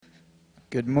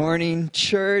Good morning,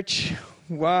 church.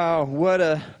 Wow, what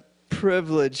a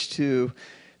privilege to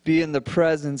be in the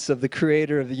presence of the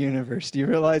creator of the universe. Do you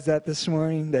realize that this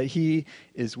morning? That he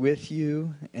is with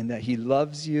you and that he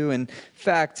loves you. In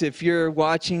fact, if you're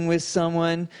watching with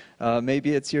someone,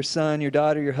 maybe it's your son, your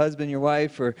daughter, your husband, your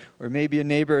wife, or maybe a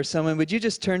neighbor or someone, would you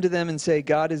just turn to them and say,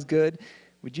 God is good?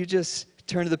 Would you just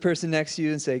turn to the person next to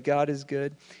you and say, God is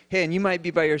good? Hey, and you might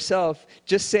be by yourself.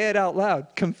 Just say it out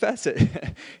loud. Confess it.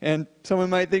 And someone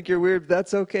might think you're weird, but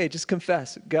that's okay. Just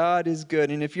confess. God is good.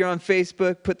 And if you're on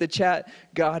Facebook, put the chat,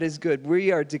 God is good.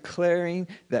 We are declaring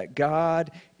that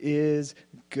God is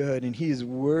good, and he is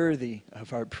worthy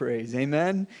of our praise.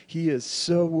 Amen? He is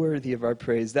so worthy of our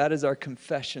praise. That is our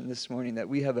confession this morning, that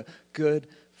we have a good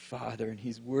Father, and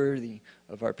he's worthy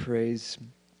of our praise.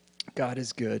 God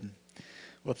is good.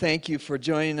 Well, thank you for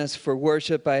joining us for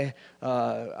worship. I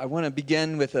want to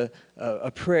begin with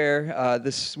a prayer.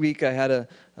 This week I had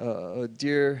a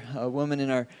dear woman in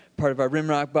our part of our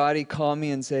Rimrock body call me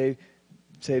and say,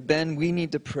 Ben, we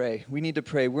need to pray. We need to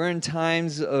pray. We're in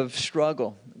times of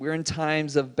struggle. We're in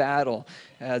times of battle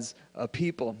as a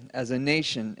people, as a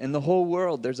nation. In the whole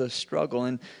world, there's a struggle.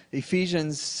 And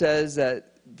Ephesians says that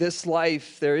this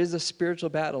life, there is a spiritual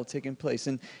battle taking place.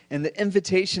 And the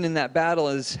invitation in that battle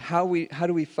is how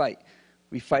do we fight?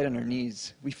 We fight on our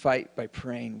knees. We fight by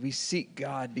praying. We seek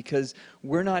God because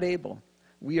we're not able.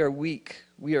 We are weak.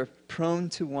 We are prone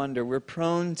to wonder. We're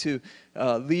prone to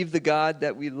leave the God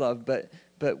that we love.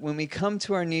 But when we come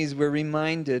to our knees, we're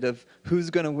reminded of who's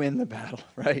going to win the battle,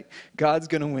 right? God's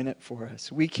going to win it for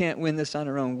us. We can't win this on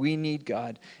our own. We need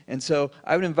God. And so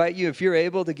I would invite you, if you're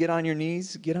able to get on your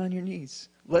knees, get on your knees.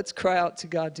 Let's cry out to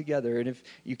God together. And if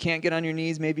you can't get on your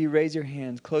knees, maybe raise your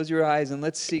hands, close your eyes, and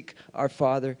let's seek our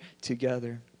Father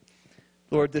together.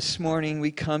 Lord, this morning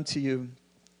we come to you.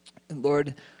 And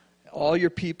Lord, all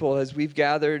your people, as we've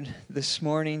gathered this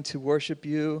morning to worship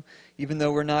you, even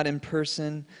though we're not in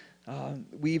person,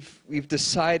 we've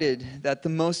decided that the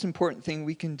most important thing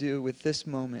we can do with this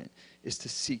moment is to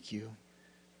seek you.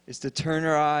 Is to turn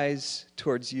our eyes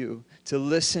towards you, to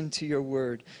listen to your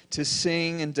word, to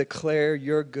sing and declare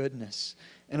your goodness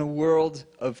in a world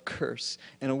of curse,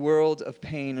 in a world of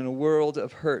pain, in a world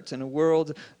of hurt, in a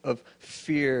world of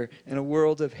fear, in a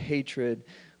world of hatred.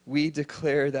 We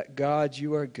declare that, God,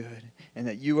 you are good, and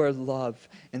that you are love,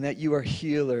 and that you are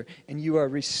healer, and you are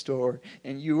restorer,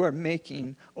 and you are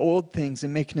making old things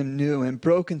and making them new, and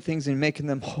broken things and making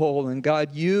them whole. And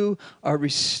God, you are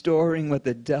restoring what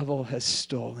the devil has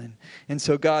stolen. And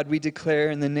so, God, we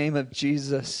declare in the name of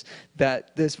Jesus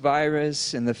that this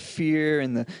virus and the fear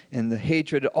and the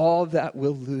hatred, all of that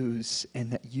will lose,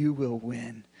 and that you will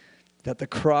win. That the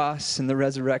cross and the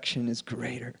resurrection is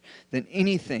greater than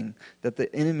anything that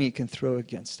the enemy can throw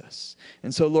against us.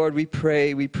 And so, Lord, we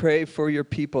pray for your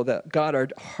people, that, God, our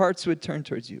hearts would turn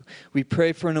towards you. We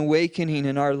pray for an awakening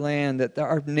in our land, that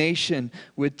our nation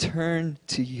would turn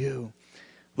to you.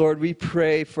 Lord, we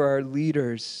pray for our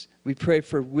leaders. We pray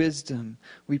for wisdom.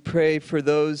 We pray for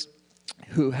those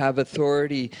who have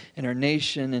authority in our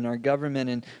nation, in our government,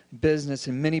 and business,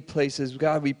 in many places.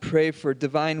 God, we pray for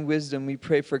divine wisdom. We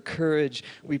pray for courage.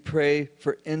 We pray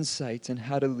for insights in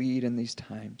how to lead in these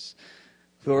times.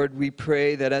 Lord, we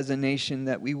pray that as a nation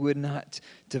that we would not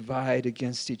divide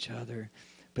against each other,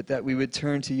 but that we would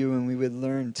turn to you and we would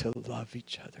learn to love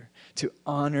each other, to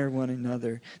honor one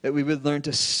another, that we would learn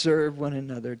to serve one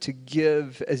another, to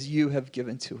give as you have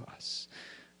given to us.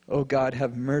 Oh God,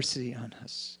 have mercy on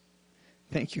us.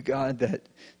 Thank you, God, that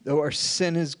though our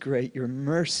sin is great, your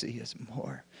mercy is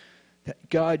more. That,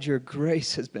 God, your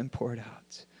grace has been poured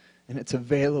out, and it's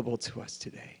available to us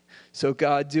today. So,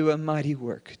 God, do a mighty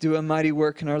work. Do a mighty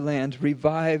work in our land.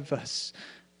 Revive us.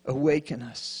 Awaken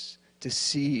us to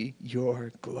see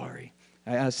your glory.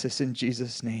 I ask this in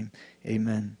Jesus' name.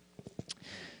 Amen.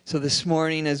 So this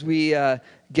morning, as we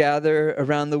gather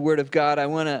around the Word of God, I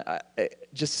want to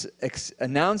just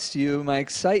announce to you my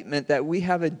excitement that we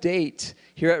have a date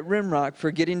here at Rimrock for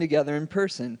getting together in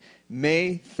person.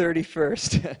 May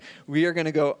 31st, we are going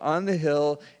to go on the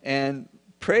hill and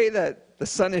pray that the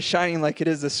sun is shining like it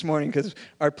is this morning, because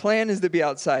our plan is to be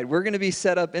outside. We're going to be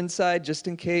set up inside just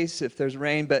in case if there's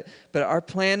rain, but our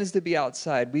plan is to be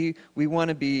outside. We want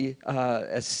to be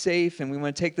as safe, and we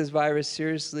want to take this virus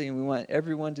seriously, and we want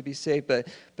everyone to be safe, but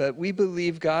we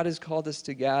believe God has called us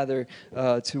to gather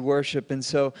to worship. And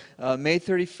so May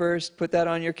 31st, put that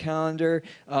on your calendar.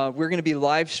 We're going to be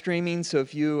live streaming, so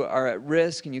if you are at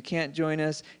risk and you can't join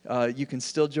us, you can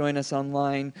still join us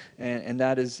online, and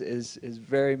that is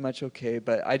very much okay. okay?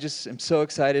 But I just am so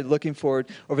excited, looking forward.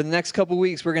 Over the next couple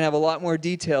weeks, we're going to have a lot more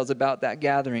details about that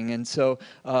gathering. And so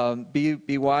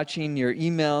be watching your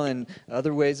email and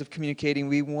other ways of communicating.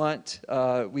 We want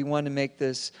to make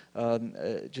this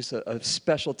just a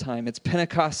special time. It's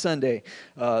Pentecost Sunday.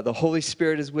 The Holy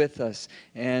Spirit is with us,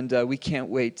 and we can't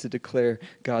wait to declare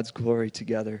God's glory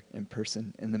together in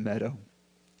person in the meadow.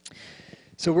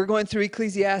 So we're going through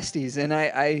Ecclesiastes, and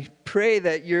I pray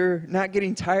that you're not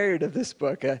getting tired of this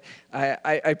book.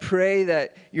 I pray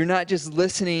that you're not just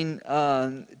listening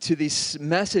to these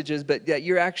messages, but that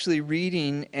you're actually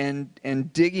reading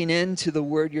and digging into the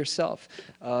Word yourself.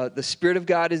 The Spirit of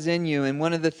God is in you, and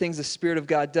one of the things the Spirit of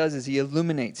God does is He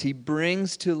illuminates. He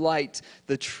brings to light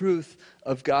the truth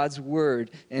of God's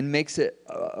Word and makes it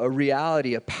a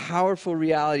reality, a powerful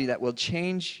reality that will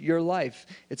change your life.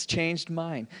 It's changed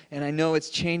mine, and I know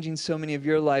it's changing so many of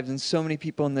your lives, and so many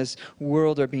people in this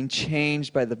world are being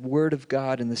changed by the Word of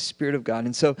God and the Spirit of God.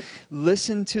 And so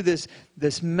listen to this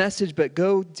message, but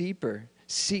go deeper.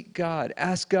 Seek God.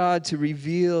 Ask God to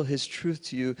reveal His truth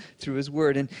to you through His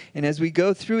Word. And as we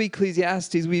go through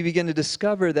Ecclesiastes, we begin to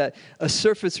discover that a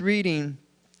surface reading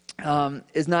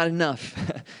is not enough.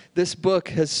 This book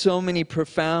has so many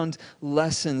profound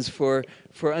lessons for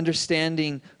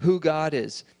understanding who God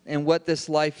is and what this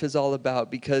life is all about,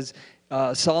 because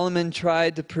Solomon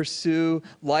tried to pursue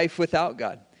life without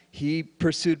God. He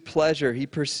pursued pleasure. He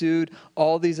pursued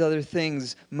all these other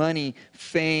things, money,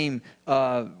 fame,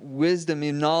 wisdom,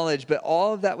 and knowledge, but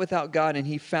all of that without God, and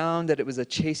he found that it was a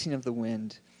chasing of the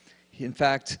wind. In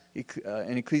fact,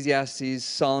 in Ecclesiastes,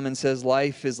 Solomon says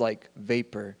life is like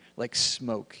vapor, like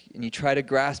smoke. And you try to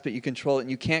grasp it, you control it, and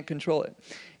you can't control it.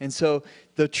 And so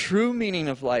the true meaning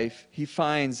of life, he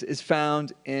finds, is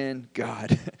found in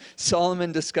God.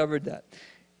 Solomon discovered that.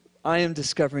 I am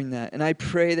discovering that. And I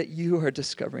pray that you are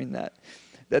discovering that.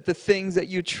 That the things that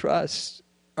you trust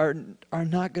are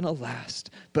not going to last.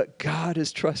 But God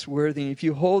is trustworthy. And if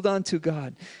you hold on to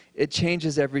God, it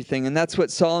changes everything. And that's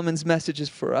what Solomon's message is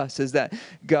for us, is that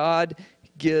God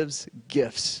gives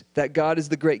gifts, that God is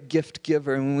the great gift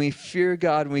giver. And when we fear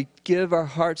God, when we give our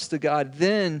hearts to God,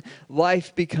 then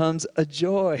life becomes a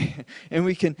joy. And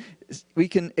we can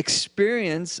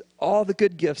experience all the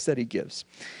good gifts that he gives.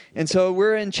 And so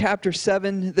we're in chapter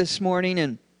 7 this morning,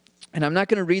 and I'm not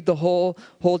going to read the whole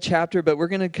chapter, but we're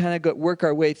going to kind of work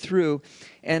our way through.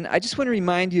 And I just want to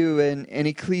remind you in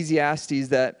Ecclesiastes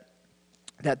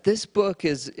that this book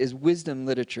is wisdom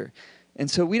literature. And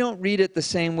so we don't read it the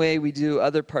same way we do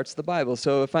other parts of the Bible.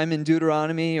 So if I'm in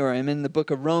Deuteronomy or I'm in the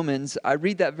book of Romans, I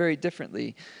read that very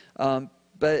differently.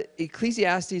 But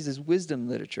Ecclesiastes is wisdom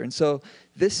literature. And so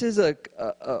this is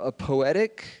a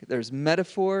poetic, there's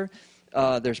metaphor,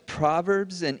 there's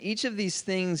proverbs, and each of these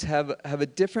things have a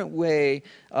different way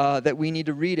that we need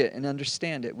to read it and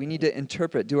understand it. We need to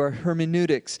interpret, do our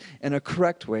hermeneutics in a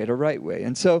correct way, a right way.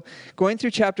 And so going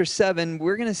through chapter 7,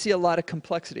 we're going to see a lot of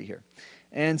complexity here.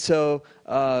 And so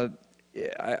I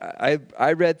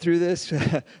read through this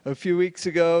a few weeks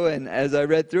ago, and as I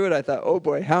read through it, I thought, oh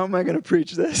boy, how am I going to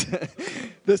preach this?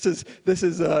 This is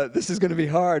going to be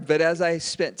hard. But as I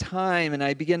spent time and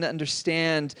I began to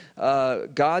understand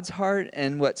God's heart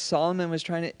and what Solomon was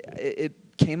trying to, it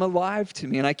came alive to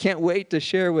me, and I can't wait to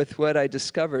share with what I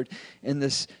discovered in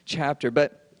this chapter.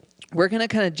 But we're going to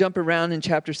kind of jump around in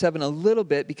chapter 7 a little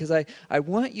bit, because I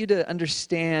want you to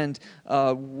understand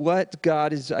what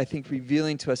God is, I think,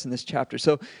 revealing to us in this chapter.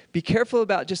 So be careful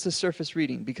about just the surface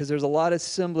reading, because there's a lot of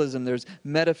symbolism, there's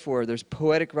metaphor, there's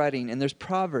poetic writing, and there's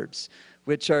proverbs,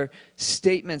 which are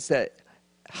statements that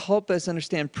help us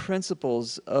understand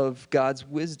principles of God's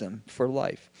wisdom for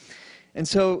life. And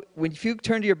so if you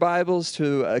turn to your Bibles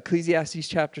to Ecclesiastes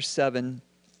chapter 7,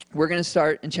 we're going to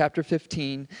start in chapter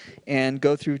 15 and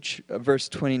go through verse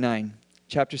 29.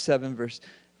 Chapter 7,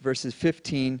 verses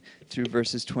 15 through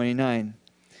verses 29.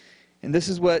 And this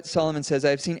is what Solomon says: I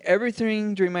have seen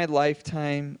everything during my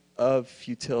lifetime of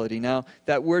futility. Now,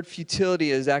 that word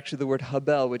futility is actually the word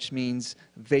habel, which means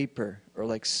vapor or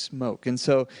like smoke. And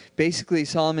so basically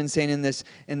Solomon's saying in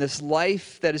this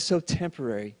life that is so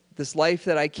temporary, this life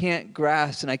that I can't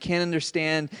grasp and I can't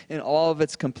understand in all of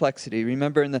its complexity.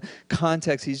 Remember, in the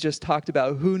context, he's just talked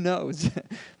about who knows.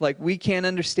 Like, we can't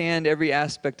understand every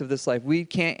aspect of this life. We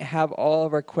can't have all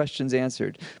of our questions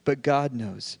answered, but God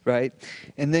knows, right?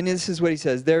 And then this is what he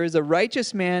says: there is a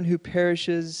righteous man who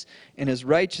perishes in his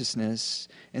righteousness,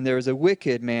 and there is a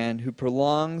wicked man who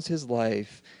prolongs his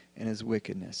life in his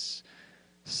wickedness.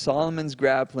 Solomon's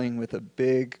grappling with a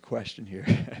big question here.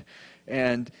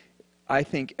 And I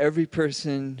think every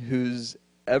person who's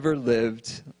ever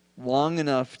lived long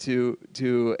enough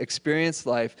to experience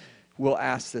life will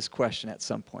ask this question at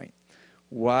some point.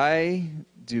 Why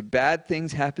do bad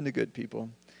things happen to good people?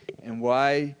 And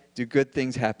why do good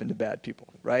things happen to bad people,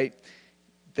 right?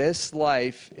 This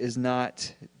life is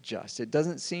not just. It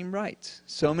doesn't seem right.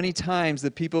 So many times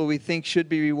the people we think should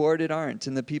be rewarded aren't,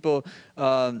 and the people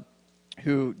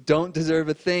who don't deserve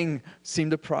a thing seem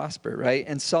to prosper, right?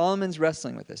 And Solomon's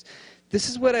wrestling with this. This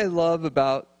is what I love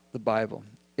about the Bible.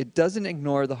 It doesn't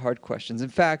ignore the hard questions. In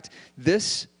fact,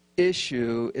 this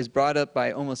issue is brought up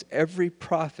by almost every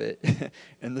prophet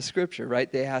in the scripture,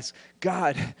 right? They ask,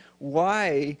 God,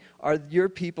 why are your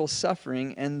people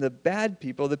suffering and the bad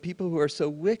people, the people who are so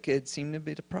wicked, seem to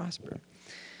be to prosper?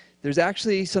 There's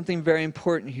actually something very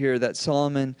important here that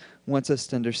Solomon wants us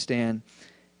to understand.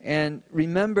 And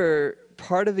remember,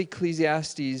 part of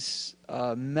Ecclesiastes'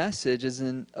 message is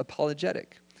an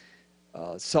apologetic.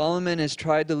 Solomon has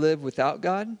tried to live without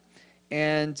God,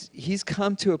 and he's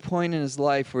come to a point in his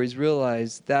life where he's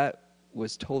realized that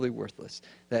was totally worthless,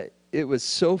 that it was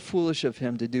so foolish of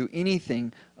him to do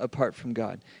anything apart from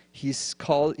God. He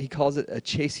calls it a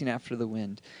chasing after the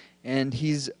wind. And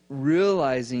he's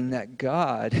realizing that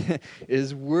God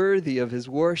is worthy of his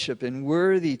worship and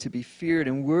worthy to be feared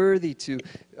and worthy to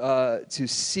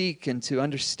seek and to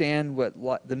understand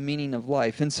what the meaning of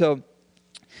life. And so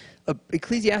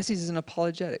Ecclesiastes is an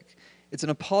apologetic. It's an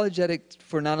apologetic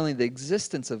for not only the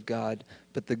existence of God,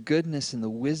 but the goodness and the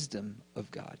wisdom of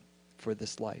God for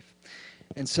this life.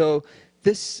 And so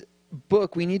this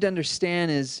book, we need to understand,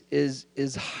 is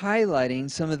highlighting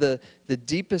some of the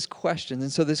deepest questions.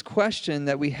 And so this question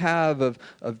that we have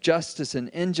of justice and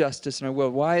injustice in our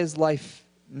world, why is life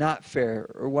not fair?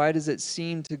 Or why does it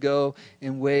seem to go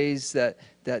in ways that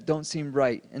don't seem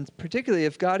right? And particularly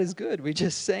if God is good. We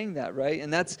just sang that, right?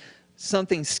 And that's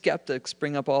something skeptics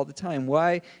bring up all the time.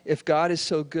 Why, if God is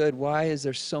so good, why is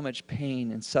there so much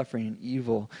pain and suffering and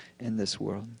evil in this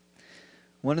world?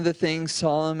 One of the things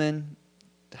Solomon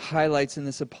highlights in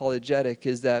this apologetic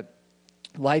is that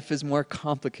life is more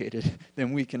complicated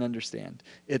than we can understand.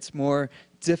 It's more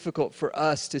difficult for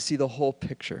us to see the whole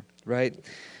picture, right?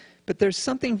 But there's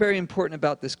something very important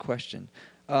about this question.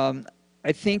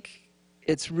 I think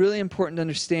it's really important to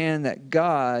understand that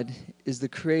God is the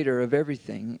creator of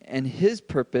everything, and his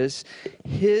purpose,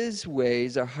 his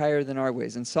ways are higher than our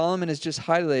ways. And Solomon has just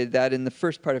highlighted that in the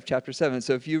first part of chapter 7.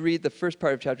 So if you read the first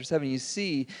part of chapter 7, you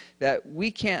see that we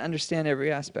can't understand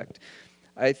every aspect.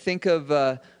 I think of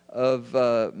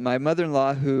my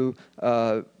mother-in-law who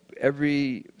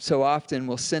every so often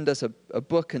will send us a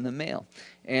book in the mail.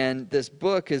 And this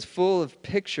book is full of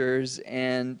pictures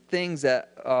and things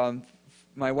that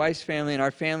my wife's family and our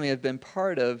family have been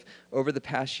part of over the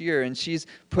past year. And she's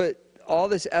put all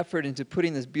this effort into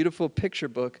putting this beautiful picture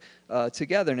book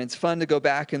together. And it's fun to go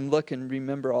back and look and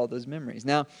remember all those memories.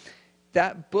 Now,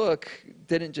 that book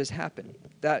didn't just happen.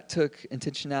 That took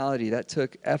intentionality. That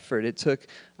took effort. It took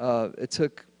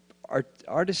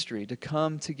artistry to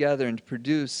come together and to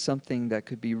produce something that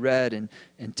could be read and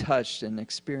touched and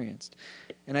experienced.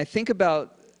 And I think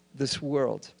about this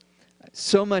world.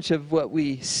 So much of what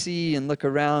we see and look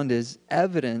around is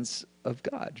evidence of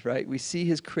God, right? We see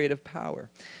his creative power.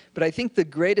 But I think the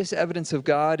greatest evidence of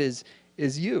God is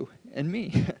you and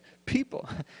me, people.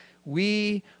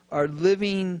 We are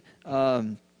living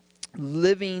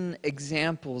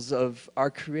examples of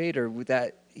our Creator,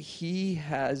 that he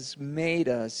has made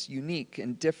us unique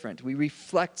and different. We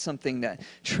reflect something that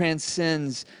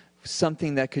transcends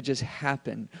something that could just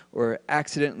happen or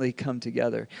accidentally come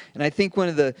together. And I think one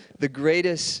of the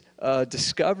greatest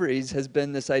discoveries has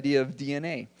been this idea of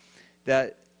DNA,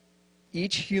 that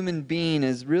each human being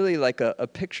is really like a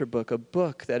picture book, a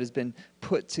book that has been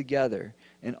put together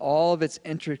in all of its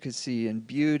intricacy and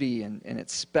beauty and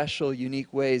its special,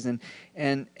 unique ways.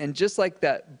 And just like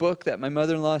that book that my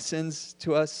mother-in-law sends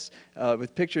to us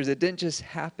with pictures, it didn't just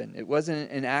happen. It wasn't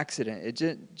an accident. It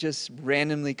didn't just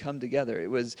randomly come together.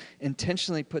 It was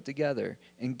intentionally put together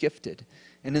and gifted.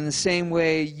 And in the same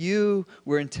way, you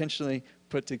were intentionally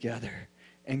put together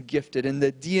and gifted. And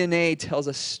the DNA tells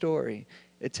a story.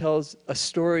 It tells a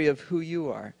story of who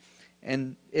you are.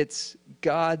 And it's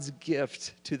God's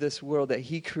gift to this world that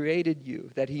he created you,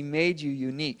 that he made you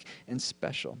unique and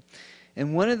special.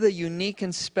 And one of the unique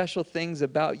and special things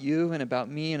about you and about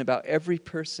me and about every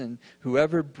person who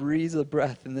ever breathes a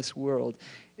breath in this world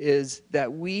is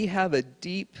that we have a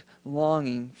deep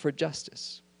longing for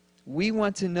justice. We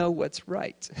want to know what's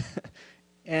right.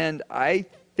 And I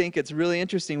think it's really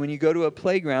interesting when you go to a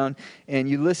playground and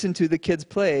you listen to the kids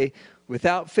play,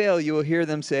 without fail you will hear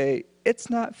them say, "It's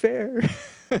not fair."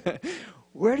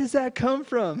 Where does that come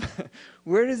from?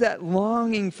 Where does that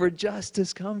longing for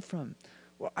justice come from?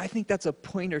 Well, I think that's a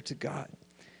pointer to God.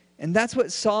 And that's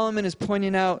what Solomon is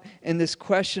pointing out in this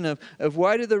question of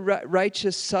why do the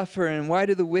righteous suffer and why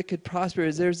do the wicked prosper,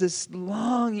 is there's this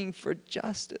longing for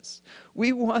justice.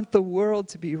 We want the world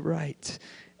to be right.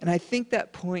 And I think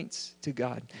that points to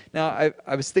God. Now,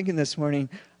 I was thinking this morning,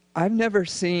 I've never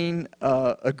seen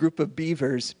a group of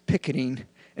beavers picketing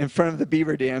in front of the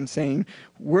beaver dam saying,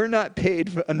 we're not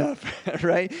paid enough,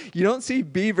 right? You don't see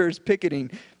beavers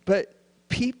picketing, but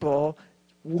people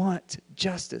want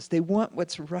justice. They want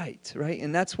what's right?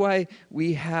 And that's why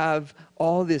we have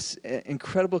all this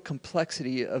incredible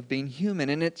complexity of being human.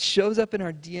 And it shows up in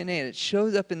our DNA, and it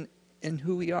shows up in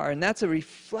who we are. And that's a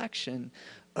reflection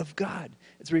of God.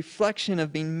 It's a reflection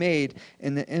of being made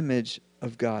in the image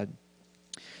of God.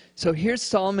 So here's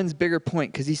Solomon's bigger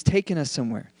point, because he's taken us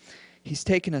somewhere. He's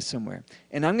taken us somewhere.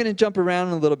 And I'm going to jump around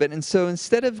a little bit. And so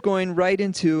instead of going right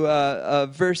into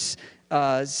verse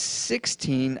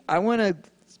 16, I want to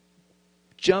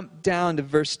jump down to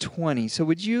verse 20. So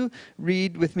would you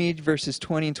read with me verses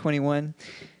 20 and 21?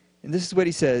 And this is what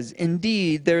he says.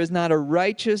 Indeed, there is not a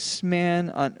righteous man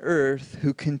on earth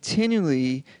who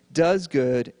continually does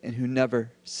good and who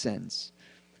never sins.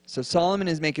 So Solomon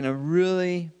is making a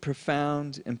really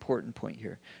profound, important point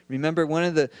here. Remember, one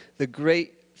of the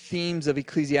great themes of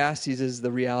Ecclesiastes is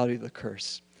the reality of the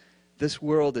curse. This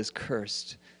world is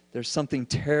cursed. There's something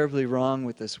terribly wrong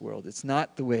with this world. It's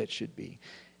not the way it should be.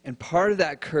 And part of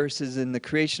that curse is in the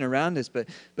creation around us, but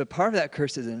part of that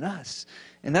curse is in us.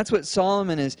 And that's what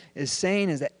Solomon is saying,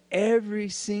 is that every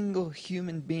single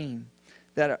human being,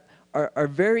 that our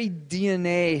very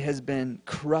DNA has been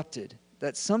corrupted,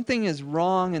 that something is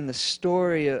wrong in the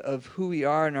story of who we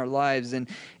are in our lives. And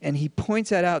he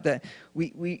points that out, that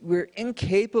we're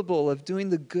incapable of doing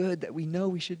the good that we know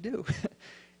we should do.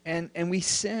 And we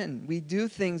sin. We do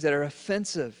things that are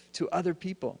offensive to other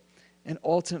people and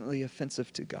ultimately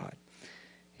offensive to God.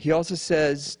 He also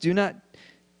says, do not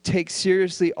take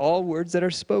seriously all words that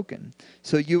are spoken,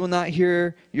 so you will not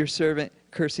hear your servant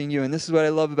cursing you. And this is what I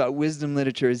love about wisdom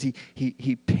literature, is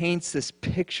he paints this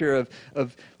picture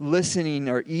of listening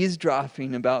or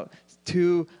eavesdropping about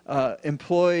two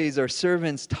employees or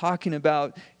servants talking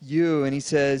about you. And he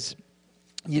says,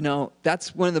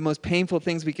 that's one of the most painful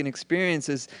things we can experience,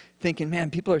 is thinking,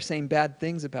 man, people are saying bad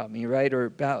things about me, right? Or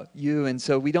about you. And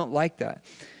so we don't like that.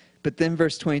 But then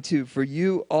verse 22, for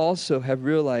you also have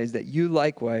realized that you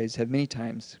likewise have many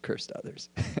times cursed others.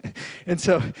 And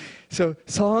so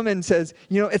Solomon says,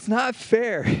 it's not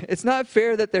fair. It's not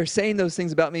fair that they're saying those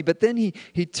things about me. But then he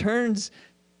turns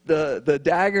the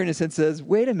dagger in a sense and says,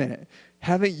 wait a minute,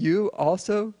 haven't you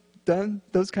also done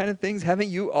those kind of things? Haven't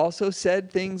you also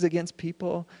said things against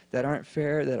people that aren't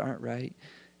fair, that aren't right?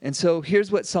 And so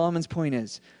here's what Solomon's point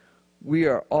is. We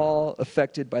are all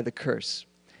affected by the curse.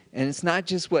 And it's not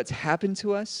just what's happened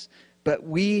to us, but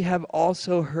we have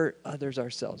also hurt others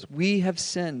ourselves. We have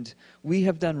sinned. We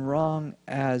have done wrong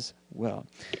as well.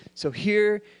 So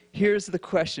here's the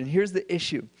question. Here's the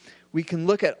issue. We can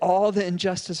look at all the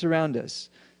injustice around us.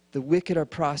 The wicked are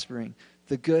prospering.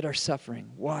 The good are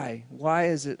suffering. Why? Why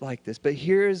is it like this? But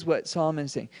here's what Solomon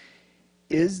is saying.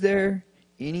 Is there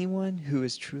anyone who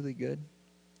is truly good?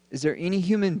 Is there any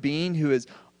human being who is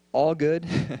all good?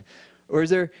 Or is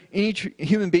there any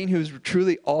human being who is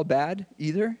truly all bad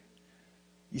either?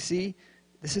 You see,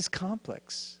 this is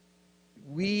complex.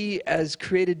 We as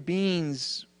created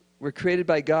beings were created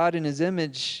by God in His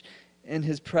image, in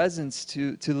His presence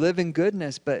to live in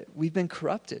goodness, but we've been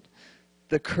corrupted.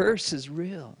 The curse is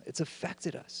real. It's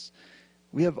affected us.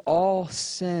 We have all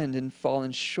sinned and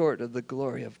fallen short of the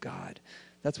glory of God.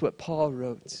 That's what Paul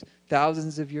wrote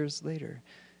thousands of years later,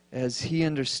 as he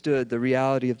understood the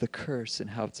reality of the curse and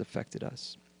how it's affected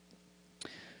us.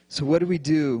 So what do we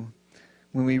do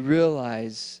when we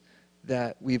realize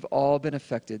that we've all been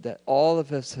affected, that all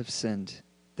of us have sinned,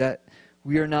 that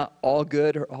we are not all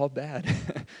good or all bad?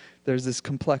 There's this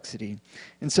complexity.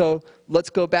 And so let's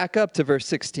go back up to verse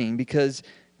 16, because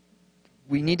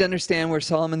we need to understand where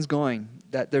Solomon's going,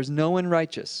 that there's no one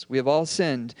righteous. We have all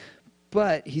sinned.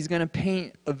 But he's going to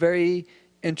paint a very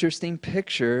interesting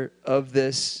picture of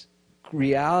this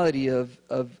reality of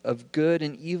good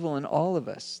and evil in all of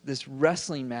us, this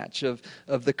wrestling match of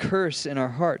the curse in our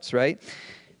hearts, right?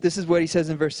 This is what he says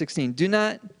in verse 16. Do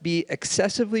not be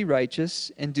excessively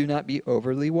righteous and do not be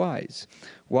overly wise.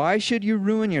 Why should you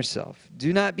ruin yourself?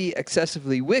 Do not be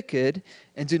excessively wicked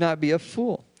and do not be a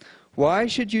fool. Why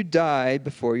should you die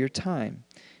before your time?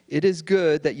 It is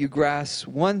good that you grasp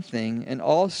one thing and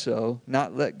also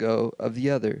not let go of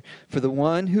the other. For the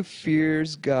one who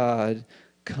fears God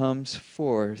comes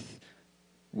forth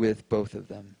with both of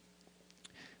them.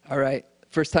 All right,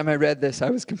 First time I read this, I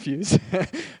was confused.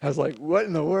 I was like, what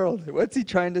in the world? What's he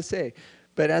trying to say?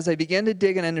 But as I began to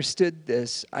dig and understood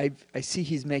this, I see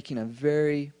he's making a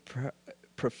very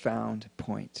profound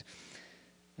point.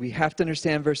 We have to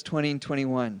understand verse 20 and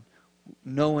 21.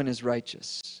 No one is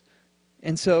righteous.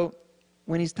 And so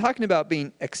when he's talking about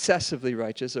being excessively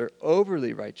righteous or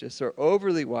overly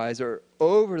wise or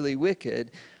overly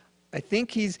wicked, I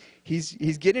think he's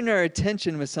getting our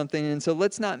attention with something. And so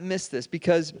let's not miss this,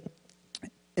 because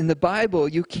in the Bible,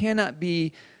 you cannot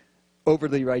be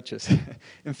overly righteous.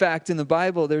 In fact, in the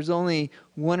Bible, there's only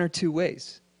one or two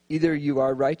ways. Either you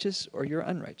are righteous or you're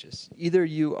unrighteous. Either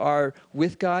you are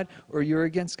with God or you're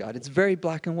against God. It's very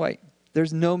black and white.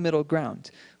 There's no middle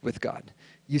ground with God.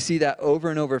 You see that over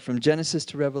and over from Genesis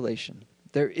to Revelation.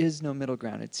 There is no middle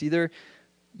ground. It's either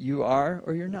you are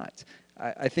or you're not.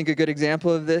 I think a good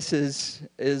example of this is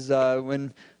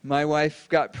when my wife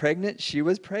got pregnant, she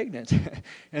was pregnant.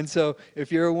 And so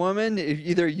if you're a woman,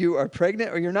 either you are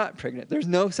pregnant or you're not pregnant. There's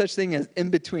no such thing as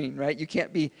in between, right? You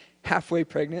can't be halfway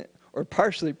pregnant or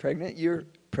partially pregnant. You're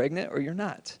pregnant or you're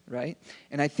not, right?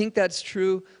 And I think that's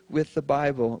true with the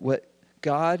Bible. What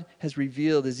God has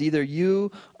revealed is either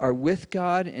you are with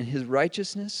God and his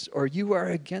righteousness or you are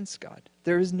against God.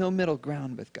 There is no middle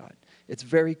ground with God. It's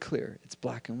very clear. It's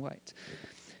black and white.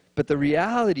 But the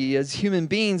reality as human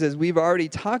beings, as we've already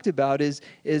talked about, is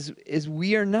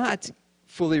we are not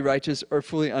fully righteous or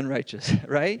fully unrighteous,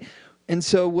 right? And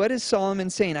so what is Solomon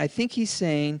saying? I think he's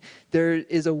saying there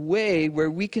is a way where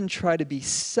we can try to be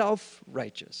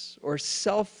self-righteous or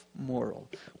self-moral,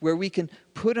 where we can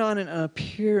put on an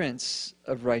appearance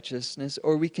of righteousness,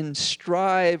 or we can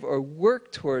strive or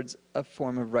work towards a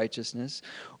form of righteousness,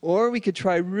 or we could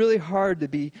try really hard to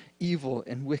be evil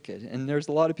and wicked. And there's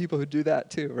a lot of people who do that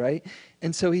too, right?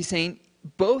 And so he's saying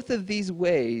both of these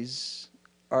ways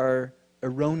are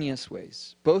erroneous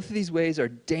ways. Both of these ways are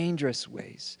dangerous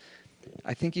ways.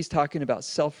 I think he's talking about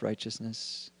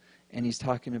self-righteousness, and he's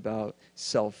talking about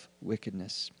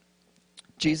self-wickedness.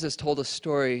 Jesus told a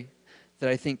story that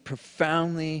I think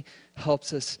profoundly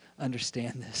helps us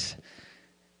understand this.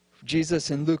 Jesus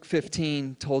in Luke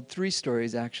 15 told 3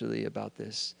 stories actually about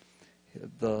this.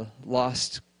 The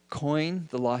lost coin,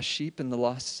 the lost sheep, and the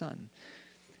lost son.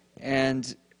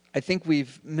 And I think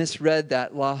we've misread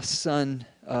that lost son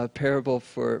parable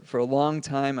for a long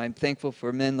time. I'm thankful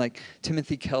for men like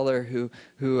Timothy Keller, who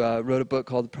wrote a book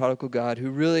called The Prodigal God,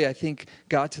 who really, I think,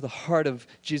 got to the heart of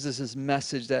Jesus'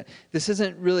 message that this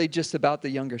isn't really just about the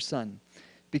younger son.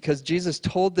 Because Jesus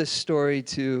told this story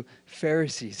to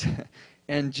Pharisees.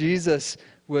 And Jesus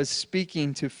was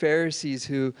speaking to Pharisees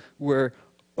who were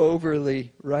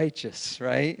overly righteous,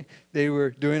 right? They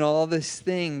were doing all these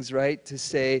things, right, to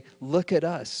say, look at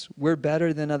us. We're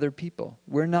better than other people.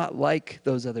 We're not like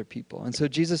those other people. And so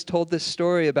Jesus told this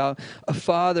story about a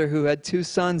father who had 2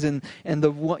 sons, and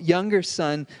the younger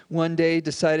son one day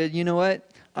decided, you know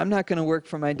what? I'm not going to work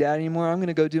for my dad anymore. I'm going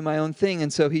to go do my own thing.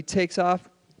 And so he takes off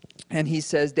and he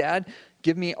says, Dad,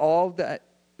 give me all that,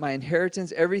 my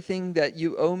inheritance, everything that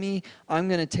you owe me, I'm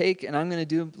going to take, and I'm going to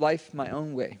do life my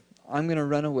own way. I'm going to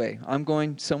run away. I'm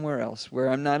going somewhere else where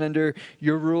I'm not under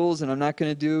your rules, and I'm not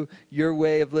going to do your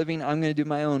way of living. I'm going to do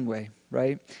my own way,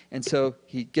 right? And so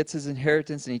he gets his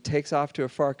inheritance and he takes off to a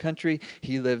far country.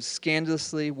 He lives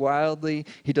scandalously, wildly.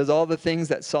 He does all the things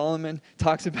that Solomon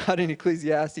talks about in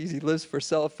Ecclesiastes. He lives for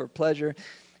self, for pleasure.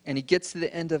 And he gets to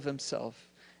the end of himself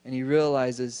and he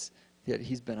realizes that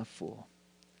he's been a fool.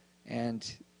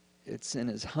 And it's in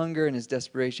his hunger and his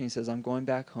desperation. He says, I'm going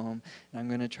back home, and I'm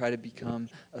going to try to become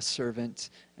a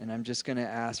servant, and I'm just going to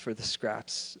ask for the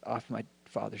scraps off my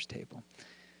father's table.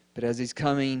 But as he's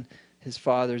coming, his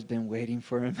father's been waiting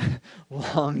for him,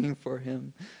 longing for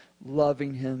him,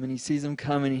 loving him, and he sees him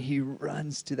coming, and he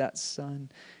runs to that son.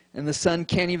 And the son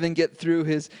can't even get through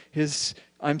his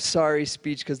I'm sorry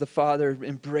speech, because the father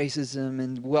embraces him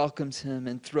and welcomes him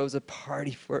and throws a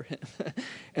party for him.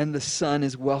 And the son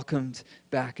is welcomed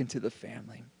back into the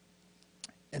family.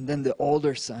 And then the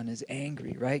older son is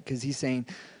angry, right? Because he's saying,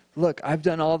 look, I've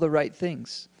done all the right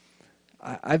things.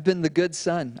 I've been the good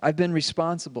son. I've been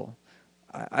responsible.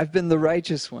 I've been the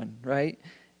righteous one, right?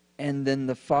 And then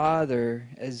the father,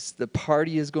 as the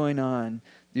party is going on,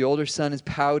 the older son is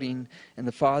pouting, and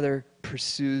the father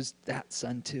pursues that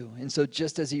son too. And so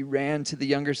just as he ran to the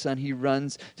younger son, he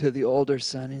runs to the older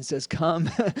son and says, come,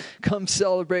 come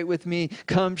celebrate with me.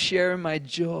 Come share my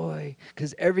joy,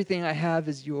 because everything I have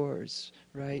is yours,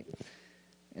 right?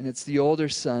 And it's the older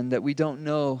son that we don't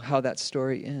know how that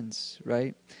story ends,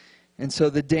 right? And so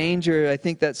the danger, I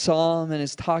think, that Solomon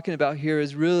is talking about here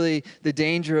is really the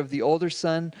danger of the older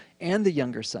son and the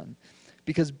younger son,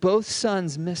 because both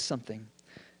sons miss something.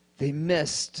 They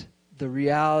missed the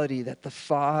reality that the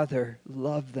Father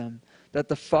loved them, that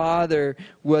the Father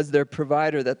was their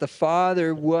provider, that the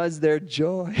Father was their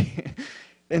joy.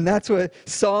 And that's what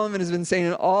Solomon has been saying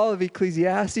in all of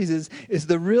Ecclesiastes is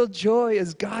the real joy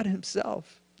is God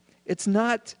himself. It's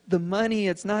not the money,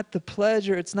 it's not the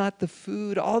pleasure, it's not the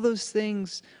food. All those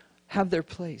things have their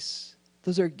place.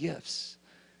 Those are gifts.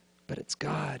 But it's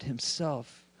God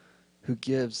himself who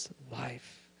gives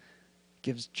life,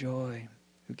 gives joy,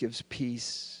 who gives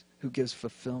peace, who gives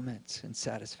fulfillment and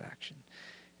satisfaction.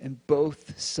 And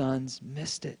both sons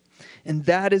missed it. And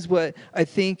that is what I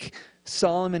think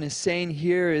Solomon is saying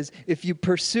here is if you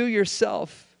pursue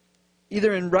yourself,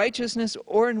 either in righteousness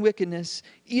or in wickedness,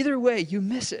 either way, you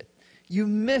miss it. You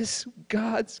miss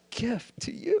God's gift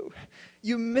to you.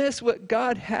 You miss what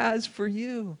God has for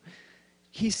you.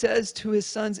 He says to his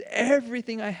sons,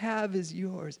 everything I have is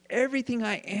yours. Everything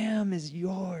I am is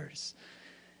yours.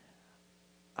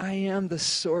 I am the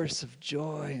source of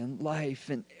joy and life,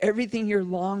 and everything you're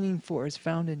longing for is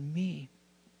found in me.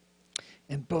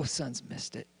 And both sons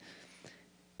missed it.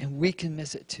 And we can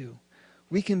miss it too.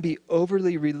 We can be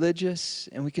overly religious,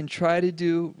 and we can try to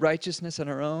do righteousness on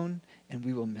our own, and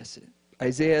we will miss it.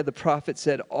 Isaiah the prophet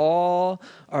said, all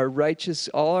our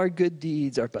good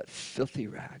deeds are but filthy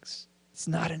rags. It's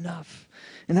not enough.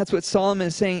 And that's what Solomon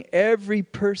is saying. Every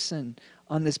person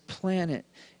on this planet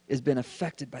has been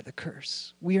affected by the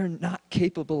curse. We are not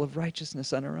capable of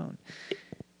righteousness on our own.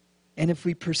 And if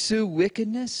we pursue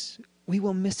wickedness, we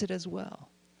will miss it as well.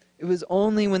 It was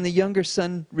only when the younger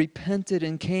son repented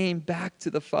and came back to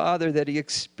the father that he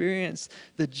experienced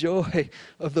the joy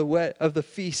of the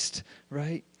feast,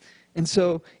 right? And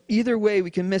so either way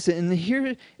we can miss it. And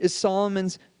here is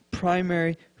Solomon's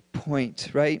primary point,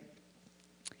 right?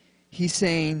 He's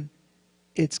saying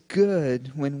it's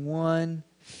good when one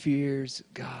fears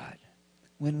God,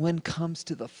 when one comes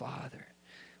to the Father.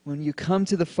 When you come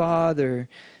to the Father,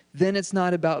 then it's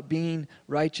not about being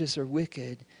righteous or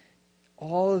wicked.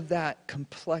 All of that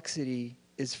complexity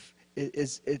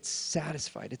it's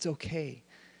satisfied. It's okay.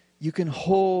 You can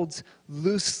hold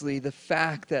loosely the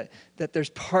fact that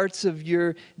there's parts of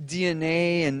your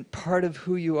DNA and part of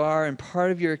who you are and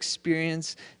part of your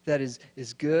experience that is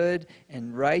good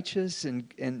and righteous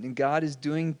and God is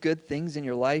doing good things in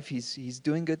your life. He's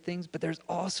doing good things. But there's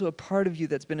also a part of you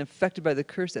that's been affected by the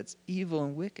curse that's evil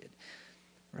and wicked,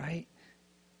 right?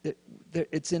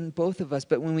 It's in both of us.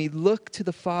 But when we look to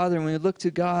the Father and when we look to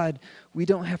God, we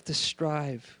don't have to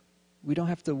strive. We don't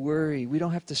have to worry. We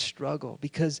don't have to struggle.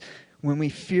 Because when we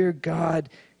fear God,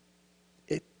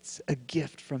 it's a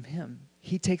gift from Him.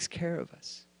 He takes care of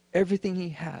us. Everything He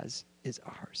has is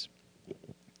ours.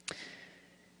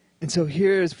 And so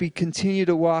here, as we continue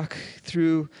to walk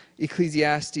through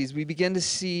Ecclesiastes, we begin to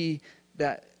see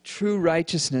that true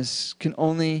righteousness can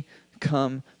only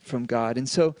come from God. And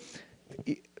so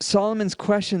Solomon's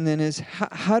question then is,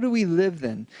 how do we live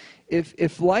then?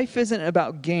 If life isn't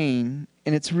about gain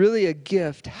and it's really a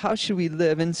gift, how should we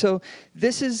live? And so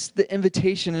this is the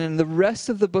invitation, and the rest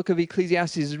of the book of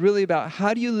Ecclesiastes is really about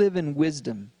how do you live in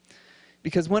wisdom?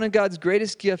 Because one of God's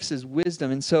greatest gifts is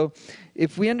wisdom. And so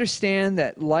if we understand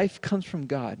that life comes from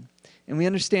God, and we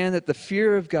understand that the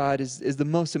fear of God is the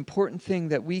most important thing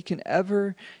that we can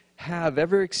ever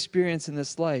experience in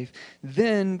this life,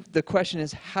 then the question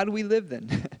is, how do we live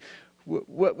then?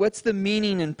 What's the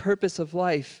meaning and purpose of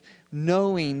life,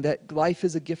 knowing that life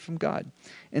is a gift from God?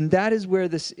 And that is where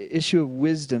this issue of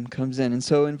wisdom comes in. And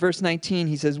so in verse 19,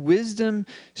 he says, wisdom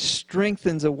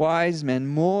strengthens a wise man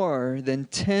more than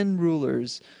 10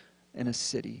 rulers in a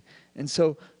city. And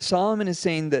so Solomon is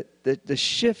saying that the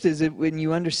shift is that when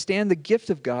you understand the gift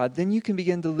of God, then you can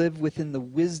begin to live within the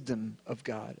wisdom of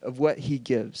God, of what He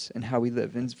gives and how we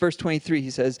live. In verse 23, he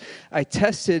says, I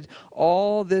tested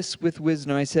all this with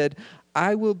wisdom. I said,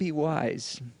 I will be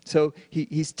wise. So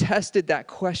he's tested that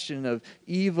question of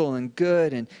evil and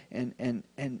good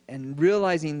and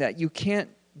realizing that you can't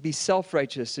be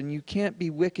self-righteous and you can't be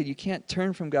wicked. You can't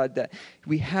turn from God. That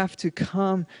we have to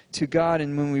come to God,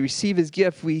 and when we receive His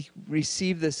gift, we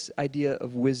receive this idea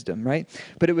of wisdom, right?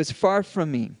 But it was far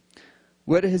from me.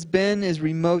 What has been is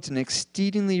remote and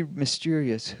exceedingly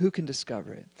mysterious. Who can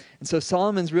discover it? And so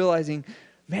Solomon's realizing,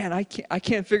 man, I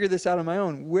can't figure this out on my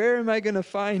own. Where am I going to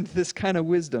find this kind of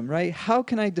wisdom, right? How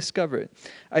can I discover it?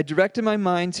 I directed my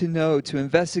mind to know, to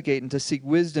investigate, and to seek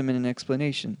wisdom in an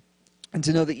explanation, and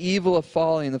to know the evil of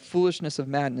folly and the foolishness of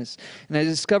madness. And I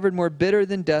discovered more bitter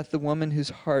than death the woman whose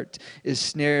heart is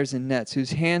snares and nets,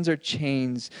 whose hands are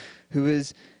chains, who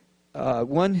is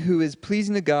one who is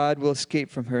pleasing to God will escape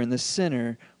from her, and the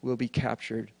sinner will be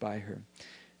captured by her.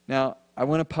 Now, I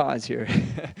want to pause here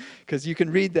because you can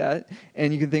read that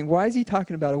and you can think, why is he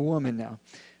talking about a woman now?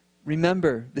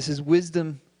 Remember, this is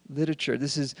wisdom literature.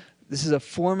 This is a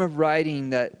form of writing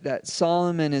that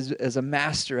Solomon is a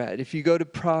master at. If you go to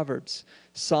Proverbs,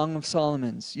 Song of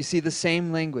Solomon's, you see the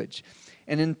same language.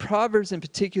 And in Proverbs in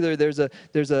particular, there's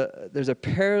a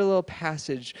parallel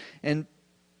passage, and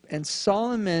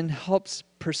Solomon helps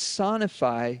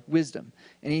personify wisdom.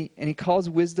 And he calls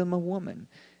wisdom a woman,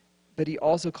 but he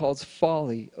also calls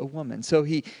folly a woman. So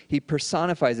he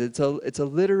personifies it. It's a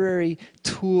literary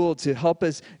tool to help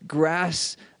us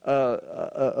grasp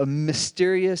a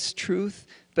mysterious truth,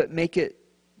 but make it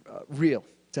real,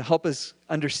 to help us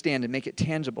understand and make it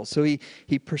tangible. So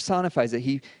he personifies it.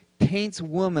 He paints a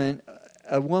woman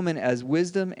as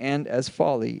wisdom and as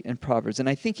folly in Proverbs. And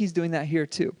I think he's doing that here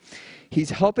too. He's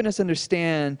helping us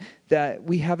understand that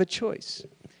we have a choice.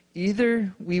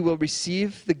 Either we will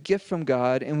receive the gift from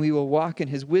God and we will walk in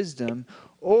his wisdom,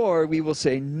 or we will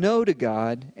say no to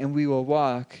God and we will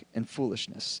walk in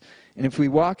foolishness. And if we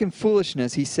walk in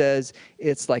foolishness, he says,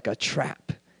 it's like a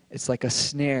trap. It's like a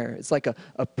snare. It's like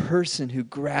a person who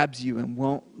grabs you and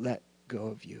won't let go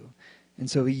of you. And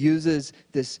so he uses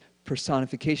this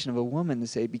personification of a woman to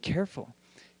say, be careful.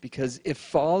 Because if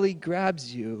folly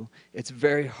grabs you, it's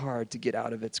very hard to get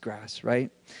out of its grasp,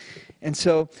 right? And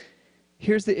so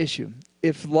here's the issue.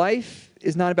 If life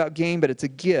is not about gain, but it's a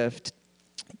gift,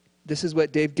 this is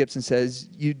what Dave Gibson says: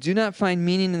 you do not find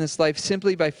meaning in this life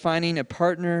simply by finding a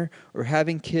partner or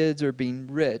having kids or being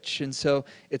rich. And so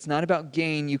it's not about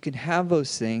gain. You can have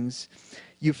those things.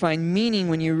 You find meaning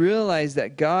when you realize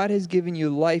that God has given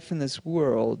you life in this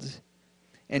world,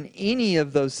 and any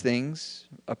of those things,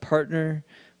 a partner,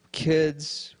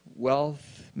 kids,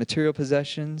 wealth, material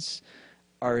possessions,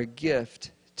 are a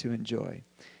gift to enjoy.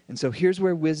 And so here's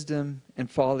where wisdom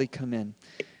and folly come in.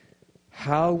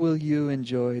 How will you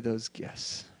enjoy those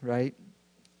gifts, right?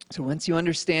 So once you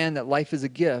understand that life is a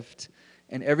gift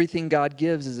and everything God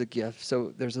gives is a gift,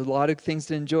 so there's a lot of things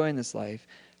to enjoy in this life,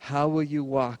 how will you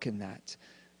walk in that?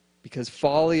 Because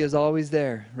folly is always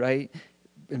there, right?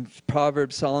 In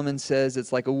Proverbs, Solomon says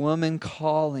it's like a woman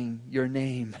calling your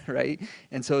name, right?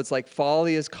 And so it's like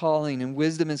folly is calling and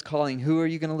wisdom is calling. Who are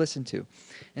you going to listen to?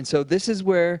 And so this is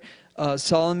where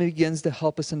Solomon begins to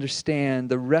help us understand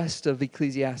the rest of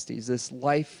Ecclesiastes, this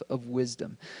life of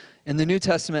wisdom. In the New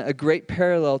Testament, a great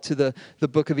parallel to the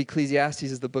book of Ecclesiastes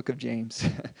is the book of James.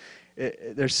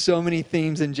 There's so many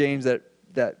themes in James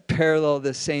that parallel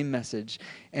the same message.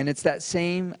 And it's that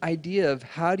same idea of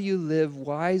how do you live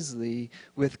wisely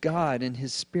with God and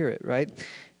his Spirit, right?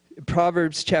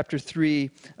 Proverbs chapter 3,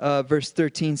 verse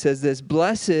 13 says this: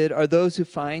 blessed are those who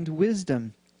find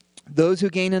wisdom, those who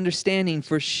gain understanding,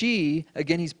 for she,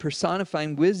 again he's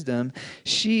personifying wisdom,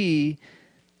 she,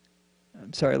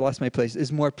 I'm sorry, I lost my place,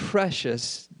 is more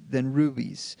precious than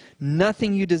rubies.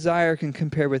 Nothing you desire can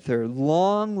compare with her.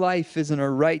 Long life is in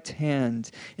her right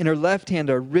hand. In her left hand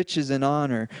are riches and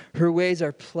honor. Her ways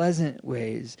are pleasant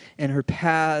ways, and her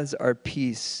paths are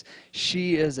peace.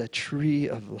 She is a tree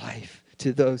of life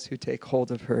to those who take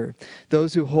hold of her.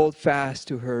 Those who hold fast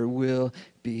to her will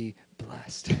be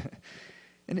blessed.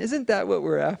 And isn't that what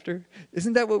we're after?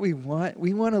 Isn't that what we want?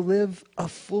 We want to live a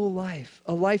full life,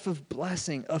 a life of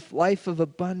blessing, a life of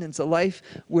abundance, a life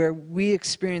where we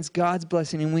experience God's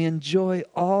blessing and we enjoy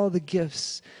all the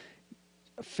gifts,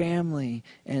 family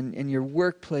and your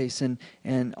workplace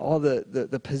and all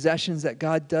the possessions that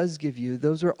God does give you.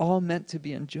 Those are all meant to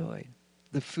be enjoyed,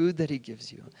 the food that he gives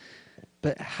you.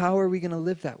 But how are we going to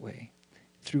live that way?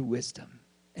 Through wisdom.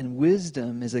 And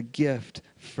wisdom is a gift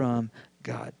from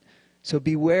God. So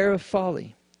beware of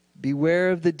folly.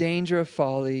 Beware of the danger of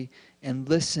folly and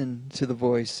listen to the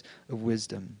voice of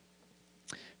wisdom.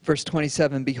 Verse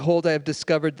 27, behold, I have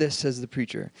discovered this, says the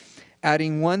preacher,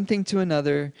 adding one thing to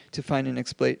another to find an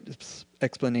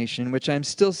explanation, which I am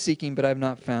still seeking, but I have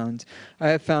not found. I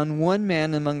have found one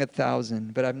man among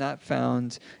 1,000, but I have not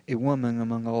found a woman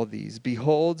among all these.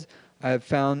 Behold, I have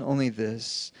found only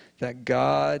this, that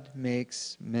God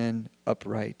makes men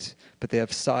upright, but they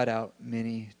have sought out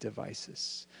many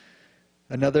devices.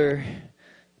 Another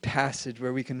passage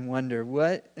where we can wonder,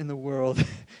 what in the world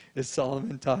is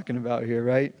Solomon talking about here,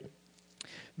 right?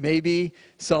 Maybe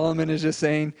Solomon is just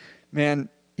saying, man,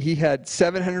 he had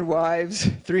 700 wives,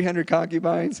 300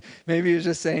 concubines. Maybe he's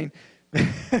just saying,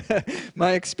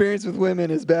 my experience with women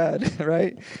is bad,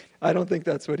 right? I don't think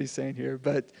that's what he's saying here,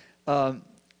 but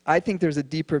I think there's a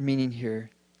deeper meaning here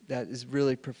that is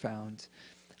really profound.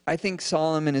 I think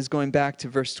Solomon is going back to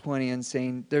verse 20 and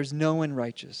saying, there's no one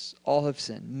righteous. All have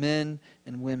sinned, men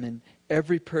and women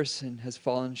every person has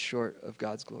fallen short of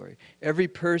God's glory. Every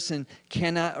person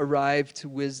cannot arrive to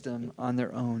wisdom on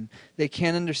their own. They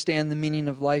can't understand the meaning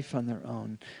of life on their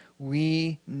own.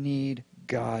 We need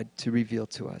God to reveal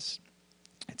to us.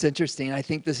 It's interesting. I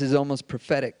think this is almost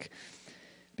prophetic,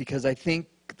 because I think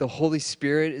the Holy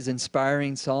Spirit is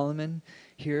inspiring Solomon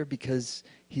here, because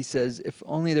he says, if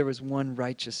only there was one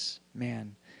righteous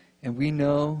man. And we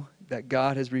know that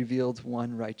God has revealed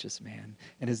one righteous man,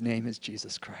 and his name is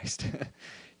Jesus Christ.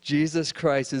 Jesus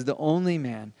Christ is the only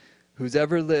man who's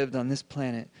ever lived on this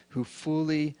planet who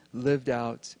fully lived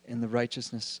out in the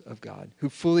righteousness of God, who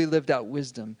fully lived out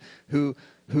wisdom, who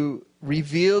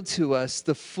revealed to us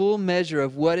the full measure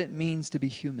of what it means to be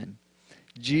human.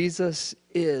 Jesus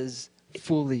is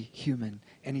fully human,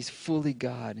 and he's fully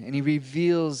God, and he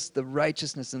reveals the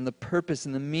righteousness and the purpose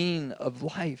and the meaning of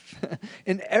life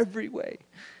in every way.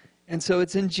 And so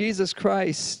it's in Jesus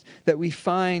Christ that we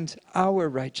find our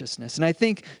righteousness. And I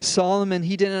think Solomon,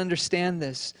 he didn't understand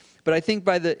this, but I think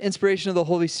by the inspiration of the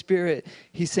Holy Spirit,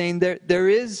 he's saying there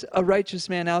is a righteous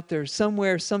man out there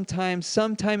somewhere, sometime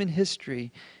in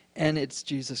history, and it's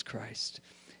Jesus Christ.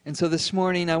 And so this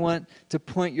morning I want to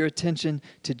point your attention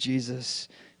to Jesus,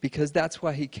 because that's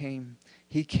why he came.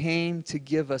 He came to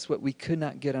give us what we could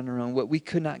not get on our own, what we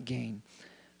could not gain.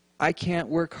 I can't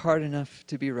work hard enough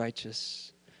to be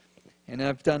righteous. And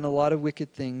I've done a lot of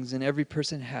wicked things, and every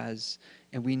person has.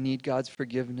 And we need God's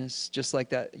forgiveness, just like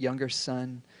that younger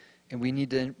son. And we need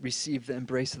to receive the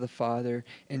embrace of the Father.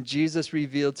 And Jesus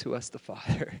revealed to us the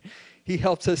Father. He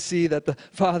helps us see that the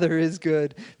Father is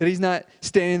good, that he's not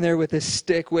standing there with his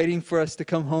stick waiting for us to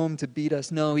come home to beat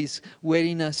us. No, he's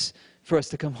waiting for us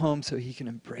to come home so he can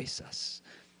embrace us.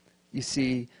 You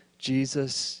see,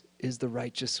 Jesus is the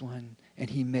righteous one, and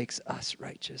he makes us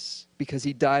righteous because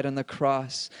he died on the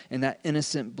cross, and that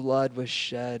innocent blood was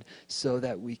shed so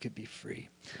that we could be free.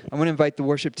 I want to invite the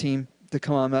worship team to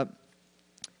come on up,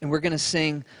 and we're going to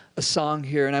sing a song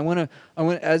here. And I want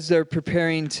to, as they're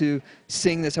preparing to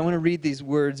sing this, I want to read these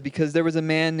words, because there was a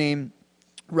man named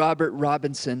Robert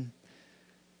Robinson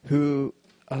who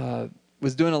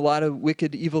was doing a lot of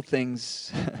wicked, evil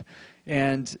things.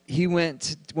 And he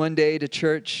went one day to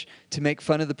church to make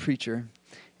fun of the preacher.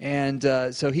 And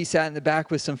so he sat in the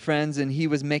back with some friends, and he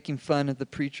was making fun of the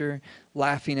preacher,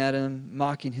 laughing at him,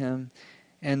 mocking him.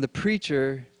 And the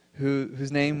preacher,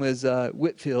 whose name was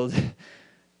Whitfield,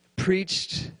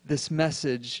 preached this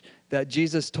message that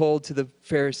Jesus told to the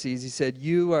Pharisees. He said,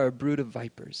 "You are a brood of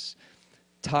vipers,"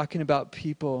 talking about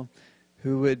people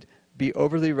who would be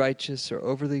overly righteous or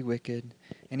overly wicked.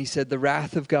 And he said the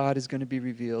wrath of God is going to be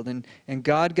revealed. And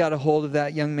God got a hold of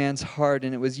that young man's heart,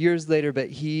 and it was years later, but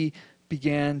he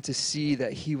began to see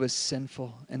that he was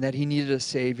sinful and that he needed a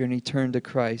Savior, and he turned to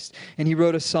Christ. And he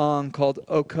wrote a song called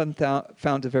 "O Come Thou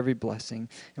Fount of Every Blessing."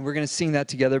 And we're going to sing that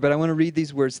together, but I want to read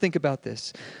these words. Think about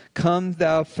this. "Come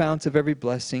thou fount of every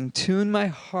blessing, tune my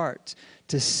heart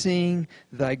to sing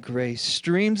thy grace.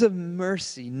 Streams of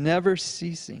mercy never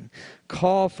ceasing,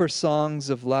 call for songs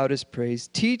of loudest praise.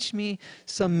 Teach me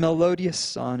some melodious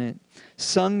sonnet,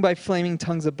 sung by flaming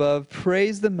tongues above.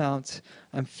 Praise the mount,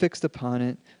 I'm fixed upon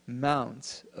it,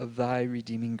 mount of thy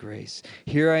redeeming grace.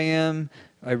 Here I am,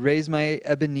 I raise my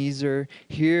Ebenezer.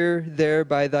 Here, there,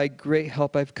 by thy great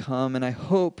help I've come, and I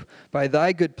hope by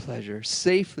thy good pleasure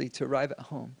safely to arrive at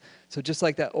home." So just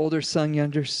like that older son,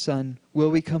 younger son, will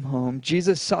we come home?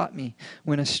 Jesus sought me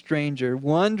when a stranger,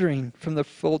 wandering from the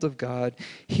fold of God.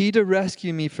 He to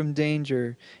rescue me from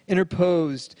danger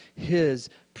interposed his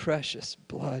precious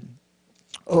blood.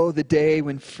 Oh, the day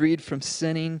when freed from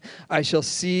sinning, I shall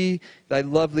see thy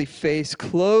lovely face,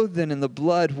 clothed in the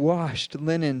blood-washed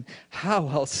linen. How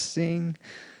I'll sing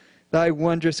thy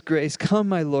wondrous grace. Come,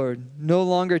 my Lord, no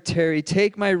longer tarry.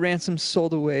 Take my ransomed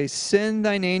soul away. Send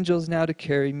thine angels now to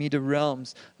carry me to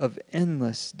realms of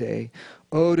endless day.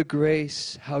 Oh, to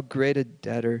grace, how great a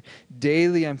debtor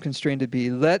daily I'm constrained to be.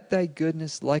 Let thy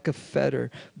goodness like a fetter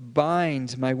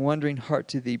bind my wandering heart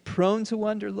to thee. Prone to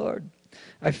wander, Lord,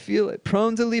 I feel it.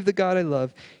 Prone to leave the God I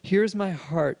love. Here's my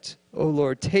heart, O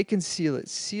Lord. Take and seal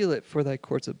it for thy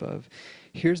courts above.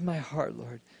 Here's my heart,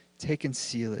 Lord. Take and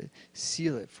seal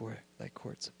it for thy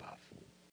courts above.